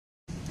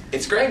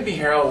It's Greg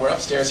Beharrell. We're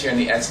upstairs here in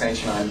the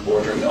X92.9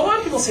 boardroom. A lot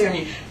of people say to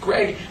me,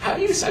 Greg, how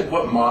do you decide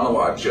what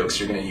monologue jokes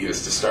you're going to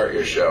use to start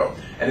your show?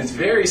 And it's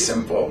very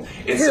simple.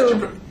 It's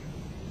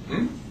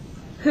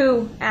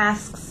Who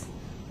asks?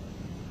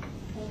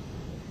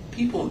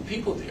 People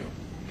do.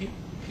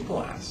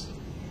 People ask.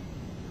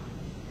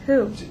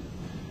 Who?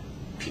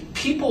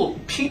 People,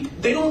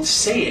 they don't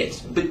say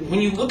it, but when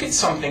you look at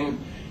something,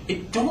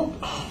 it don't...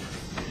 Oh.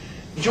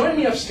 Join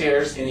me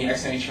upstairs in the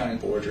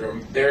X92.9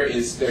 boardroom.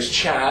 There's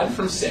Chad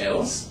from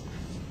sales.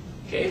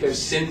 Okay, there's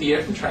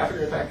Cynthia from traffic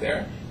right back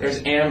there.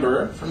 There's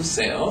Amber from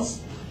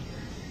sales.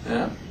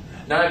 Yeah.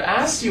 Now I've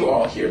asked you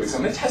all here because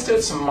I'm going to test out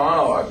some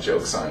monologue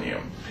jokes on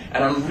you.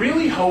 And I'm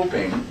really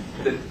hoping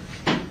that...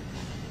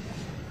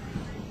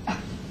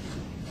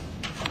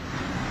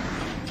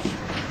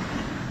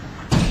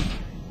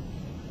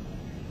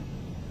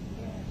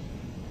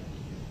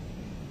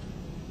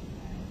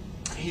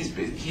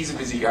 He's a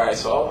busy guy,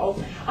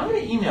 so I'm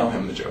going to email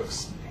him the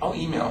jokes. I'll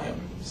email him.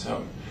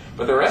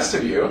 But the rest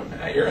of you,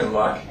 you're in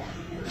luck.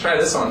 Try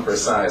this one for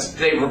size.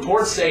 Today,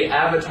 reports say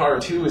Avatar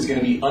 2 is going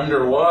to be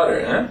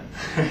underwater, huh?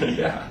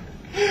 Yeah.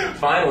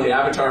 Finally,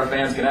 Avatar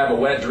fans can have a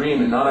wet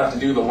dream and not have to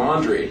do the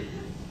laundry.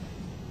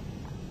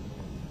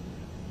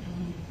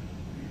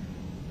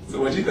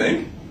 So what'd you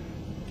think?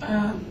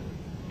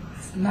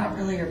 It's not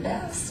really your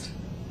best.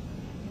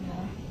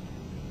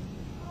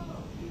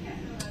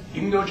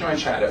 You can go join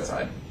Chad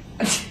outside.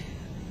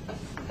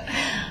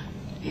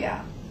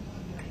 Yeah.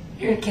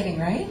 You're kidding,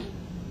 right?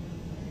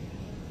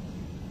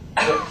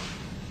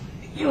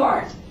 You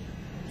aren't.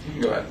 You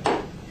can go ahead.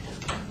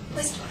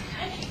 Let's do it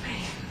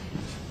anyway.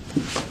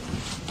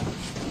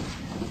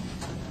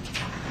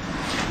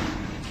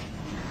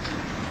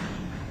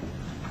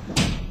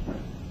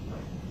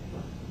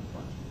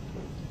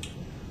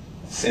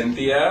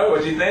 Cynthia,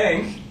 what'd you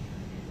think?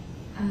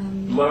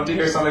 Love to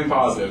hear something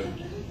positive.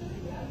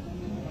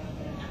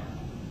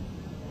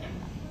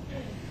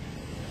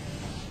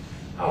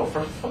 Oh,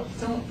 for fuck,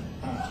 don't...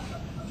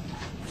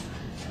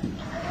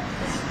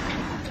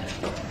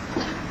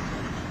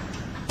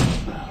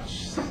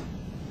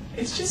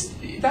 It's just,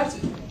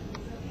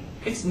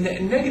 it's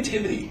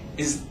negativity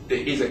is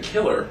a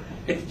killer.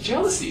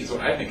 Jealousy is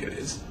what I think it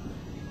is.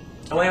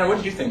 Elena, what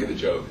did you think of the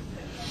joke?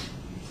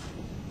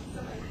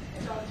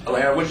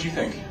 Elena, what did you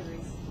think?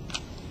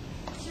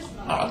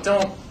 Oh,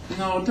 don't.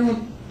 Oh,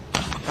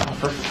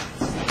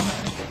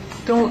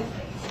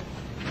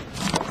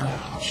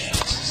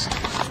 Jesus.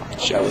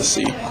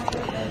 Jealousy.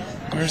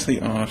 Where's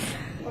the off?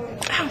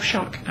 Ow,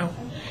 shock. Ow.